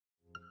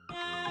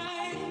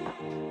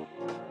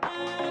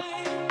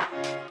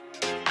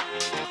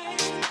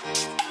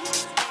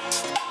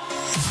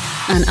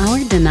On our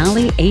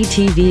Denali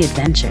ATV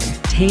adventure,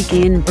 take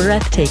in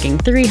breathtaking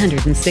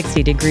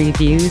 360-degree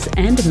views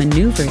and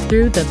maneuver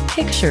through the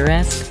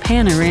picturesque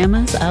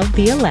panoramas of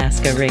the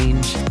Alaska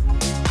Range.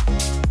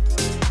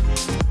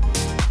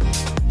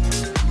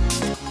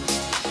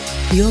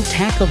 You'll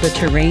tackle the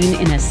terrain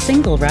in a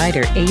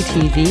single-rider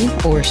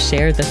ATV or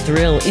share the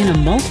thrill in a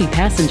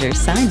multi-passenger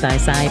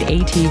side-by-side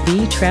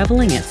ATV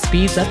traveling at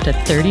speeds up to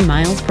 30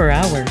 miles per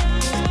hour.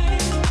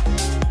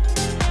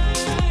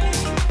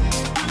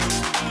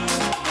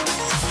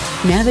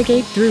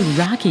 Navigate through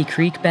rocky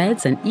creek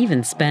beds and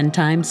even spend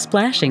time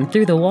splashing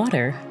through the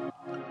water.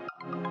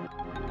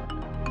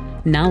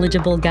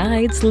 Knowledgeable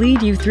guides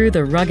lead you through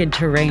the rugged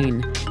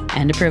terrain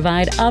and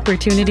provide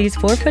opportunities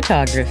for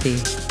photography.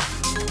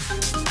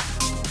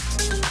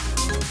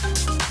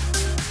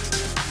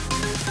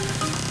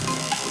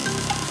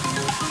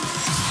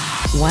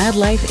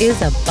 Wildlife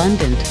is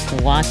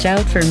abundant. Watch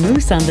out for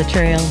moose on the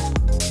trail.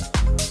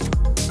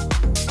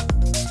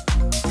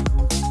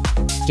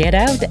 Get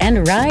out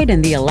and ride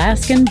in the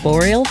Alaskan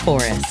Boreal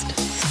Forest.